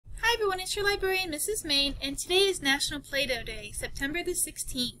everyone, it's your librarian, Mrs. Main, and today is National Play-Doh Day, September the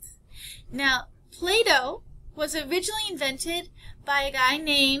 16th. Now, Play-Doh was originally invented by a guy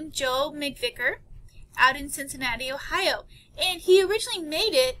named Joe McVicker out in Cincinnati, Ohio, and he originally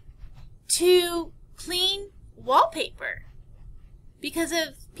made it to clean wallpaper because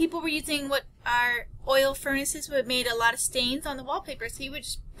of people were using what our oil furnaces would made a lot of stains on the wallpaper, so he would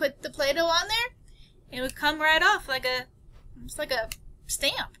just put the Play-Doh on there and it would come right off like a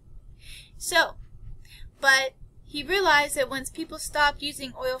stamp. So, but he realized that once people stopped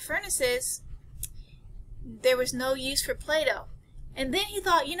using oil furnaces, there was no use for Play-Doh. And then he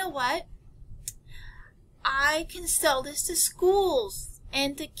thought, you know what? I can sell this to schools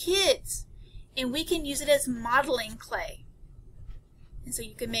and to kids, and we can use it as modeling clay. And so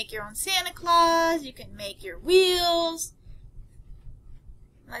you can make your own Santa Claus, you can make your wheels.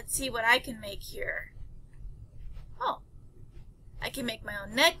 Let's see what I can make here. Oh, I can make my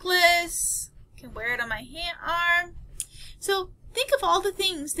own necklace, can wear it on my arm. So think of all the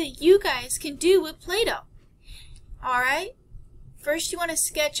things that you guys can do with Play-Doh. Alright, first you want to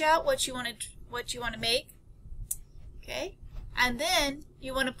sketch out what you want to make, okay? And then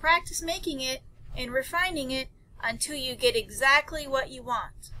you want to practice making it and refining it until you get exactly what you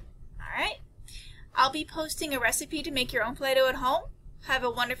want. Alright? I'll be posting a recipe to make your own Play-Doh at home. Have a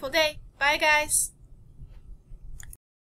wonderful day. Bye guys!